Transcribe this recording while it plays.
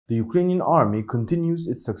The Ukrainian army continues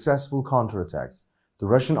its successful counterattacks. The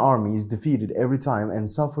Russian army is defeated every time and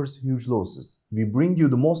suffers huge losses. We bring you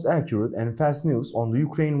the most accurate and fast news on the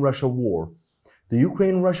Ukraine-Russia war. The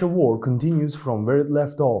Ukraine-Russia war continues from where it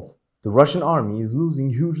left off. The Russian army is losing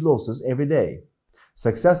huge losses every day.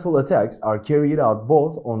 Successful attacks are carried out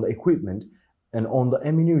both on the equipment and on the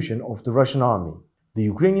ammunition of the Russian army. The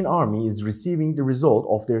Ukrainian army is receiving the result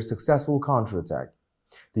of their successful counterattack.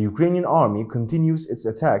 The Ukrainian army continues its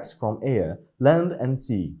attacks from air, land and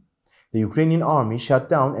sea. The Ukrainian army shot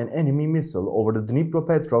down an enemy missile over the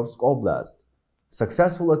Dnipropetrovsk Oblast.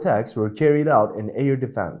 Successful attacks were carried out in air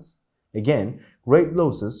defense. Again, great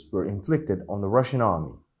losses were inflicted on the Russian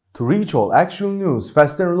army. To reach all actual news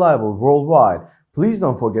fast and reliable worldwide, please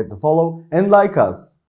don't forget to follow and like us.